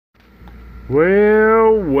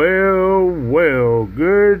Well,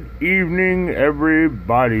 good evening,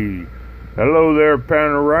 everybody. Hello there,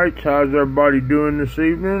 Panerites. How's everybody doing this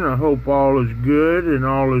evening? I hope all is good and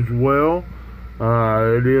all is well.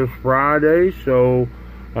 It is Friday, so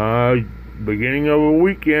beginning of a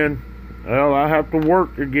weekend. Well, I have to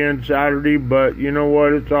work again Saturday, but you know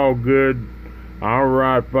what? It's all good. All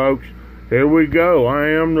right, folks. Here we go. I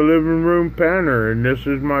am the Living Room Panner, and this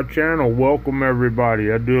is my channel. Welcome, everybody.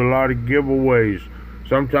 I do a lot of giveaways.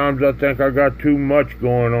 Sometimes I think I got too much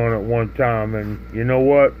going on at one time, and you know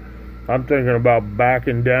what? I'm thinking about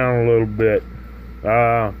backing down a little bit.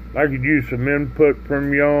 I could use some input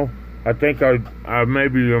from y'all. I think I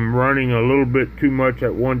maybe am running a little bit too much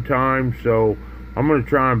at one time, so I'm going to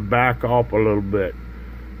try and back off a little bit.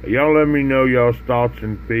 Y'all let me know y'all's thoughts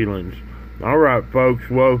and feelings. Alright, folks,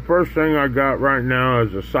 well, the first thing I got right now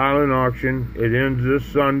is a silent auction. It ends this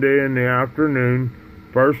Sunday in the afternoon.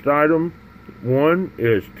 First item, one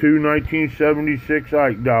is two 1976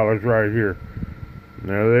 Ike dollars right here.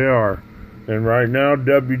 There they are. And right now,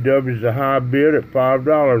 WW is a high bid at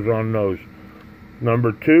 $5 on those.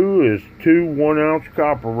 Number two is two 1-ounce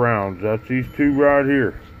copper rounds. That's these two right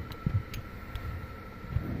here.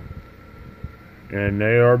 And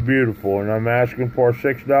they are beautiful, and I'm asking for a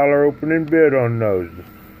 $6 opening bid on those.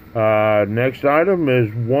 Next item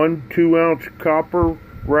is one 2-ounce copper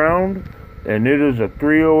round, and it is a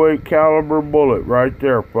 .308 caliber bullet right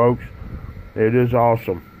there, folks. It is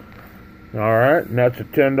awesome. Alright, and that's a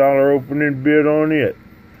 $10 opening bid on it.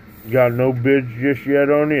 Got no bids just yet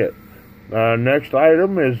on it. Next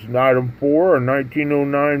item is item 4, a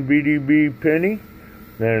 1909 BDB penny,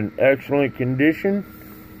 in excellent condition.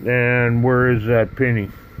 And where is that penny?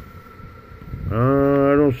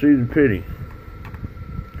 I don't see the penny.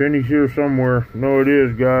 Penny's here somewhere. No, it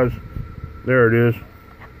is, guys. There it is.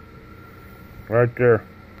 Right there.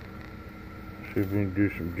 See if we can do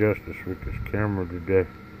some justice with this camera today.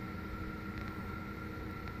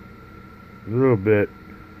 A little bit.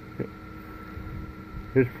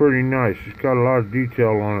 It's pretty nice. It's got a lot of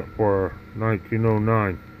detail on it for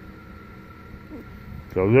 1909.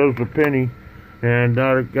 So there's the penny. And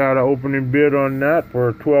I got an opening bid on that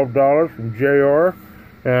for $12 from JR.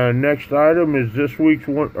 Next item is this week's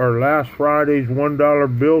last Friday's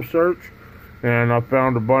 $1 bill search. And I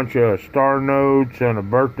found a bunch of star notes and a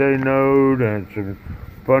birthday note and some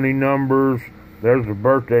funny numbers. There's a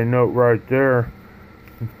birthday note right there.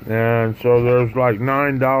 And so there's like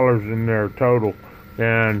 $9 in there total.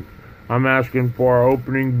 And I'm asking for an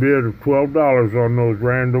opening bid of $12 on those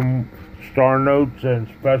random star notes and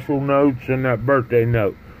special notes and that birthday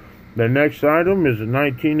note. The next item is a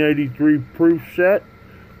 1983 proof set,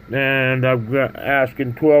 and I'm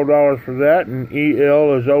asking $12 for that, and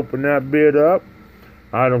EL has opened that bid up.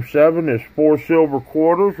 Item 7 is 4 silver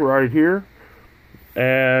quarters right here,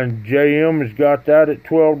 and JM has got that at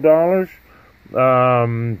 $12.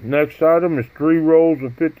 Next item is 3 rolls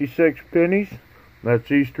of 56 pennies. That's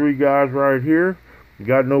these 3 guys right here.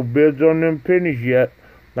 Got no bids on them pennies yet.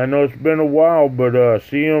 I know it's been a while, but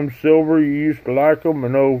CM Silver, you used to like them. I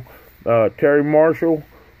know Terry Marshall,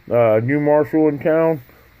 new Marshall in town.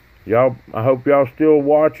 Y'all, I hope y'all still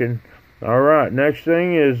watching. All right, next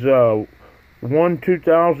thing is one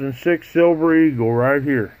 2006 Silver Eagle right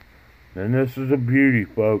here. And this is a beauty,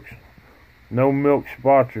 folks. No milk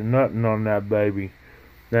spots or nothing on that baby.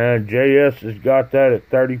 And JS has got that at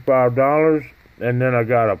 $35. And then I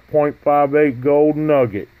got a .58 gold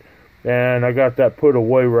nugget. And I got that put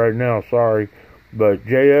away right now, sorry. But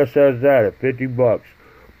JS has that at $50.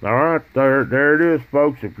 Alright, there it is,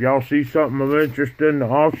 folks. If y'all see something of interest in the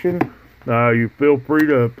auction, you feel free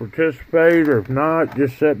to participate. Or if not,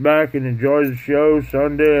 just sit back and enjoy the show.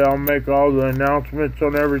 Sunday, I'll make all the announcements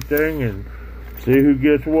on everything and see who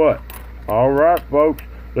gets what. Alright, folks,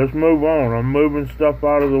 let's move on. I'm moving stuff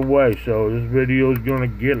out of the way, so this video is going to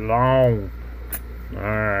get long.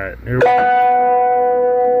 Alright, here we go.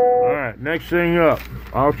 Alright, next thing up,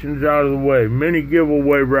 auction's out of the way. Mini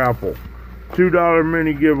giveaway raffle. $2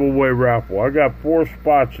 mini giveaway raffle. I got 4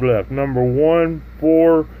 spots left. Number 1,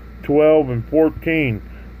 4, 12, and 14.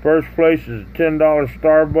 First place is a $10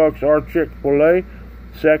 Starbucks or Chick-fil-A.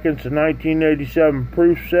 Second's a 1987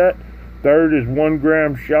 proof set. Third is 1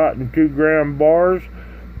 gram shot and 2 gram bars.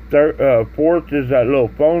 Fourth is that little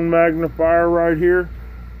phone magnifier right here.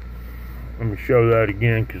 Let me show that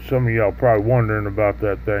again, because some of y'all probably wondering about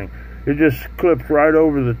that thing. It just clips right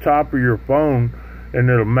over the top of your phone, and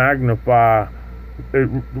it'll magnify. It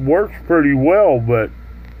works pretty well, but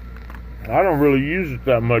I don't really use it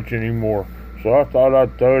that much anymore, so I thought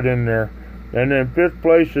I'd throw it in there. And then 5th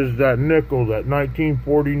place is that nickel, that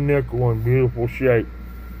 1940 nickel in beautiful shape.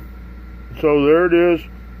 So there it is.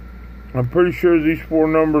 I'm pretty sure these 4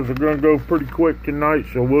 numbers are going to go pretty quick tonight,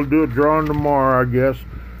 so we'll do a drawing tomorrow, I guess.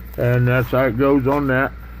 And that's how it goes on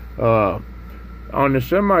that. On the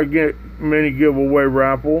semi-mini giveaway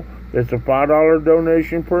raffle, it's a $5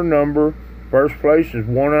 donation per number. First place is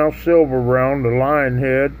 1 ounce silver round, the Lion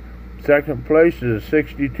Head. Second place is a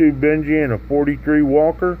 62 Benji and a 43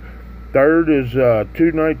 Walker. Third is 2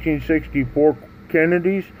 1964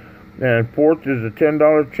 Kennedys. And fourth is a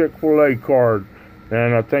 $10 Chick-fil-A card.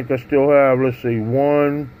 And I think I still have, let's see,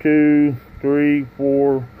 1, 2, 3,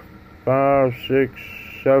 4, 5, 6,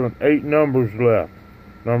 7, 8 numbers left.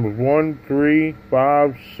 Numbers 1, 3,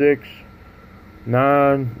 5, 6,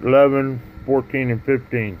 9, 11, 14, and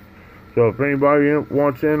 15. So if anybody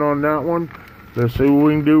wants in on that one, let's see what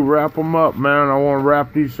we can do. Wrap them up, man. I want to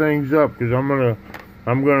wrap these things up because I'm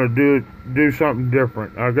gonna do something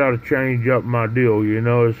different. I got to change up my deal. You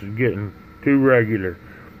know, this is getting too regular.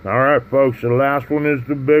 All right, folks. The last one is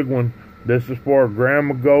the big one. This is for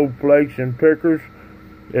Grandma Gold Flakes and Pickers.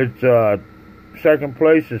 It's second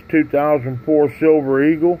place is 2004 Silver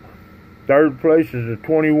Eagle. Third place is a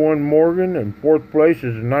 21 Morgan, and fourth place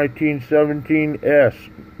is a 1917 S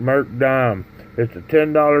Merc Dime. It's a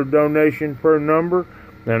 $10 donation per number,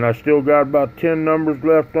 and I still got about 10 numbers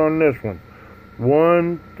left on this one.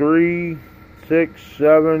 1, 3, 6,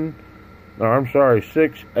 7, I'm sorry,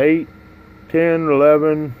 6, 8, 10,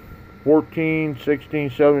 11, 14, 16,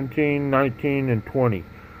 17, 19, and 20.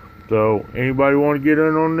 So, anybody want to get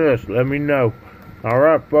in on this, let me know.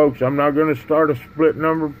 Alright, folks, I'm not going to start a split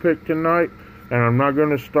number pick tonight, and I'm not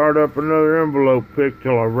going to start up another envelope pick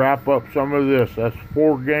till I wrap up some of this. That's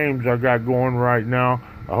 4 games I got going right now.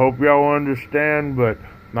 I hope y'all understand, but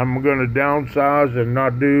I'm going to downsize and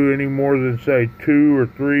not do any more than, say, 2 or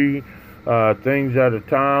 3 things at a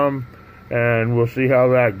time, and we'll see how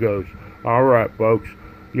that goes. Alright, folks,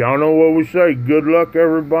 y'all know what we say. Good luck,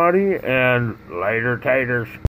 everybody, and later, taters.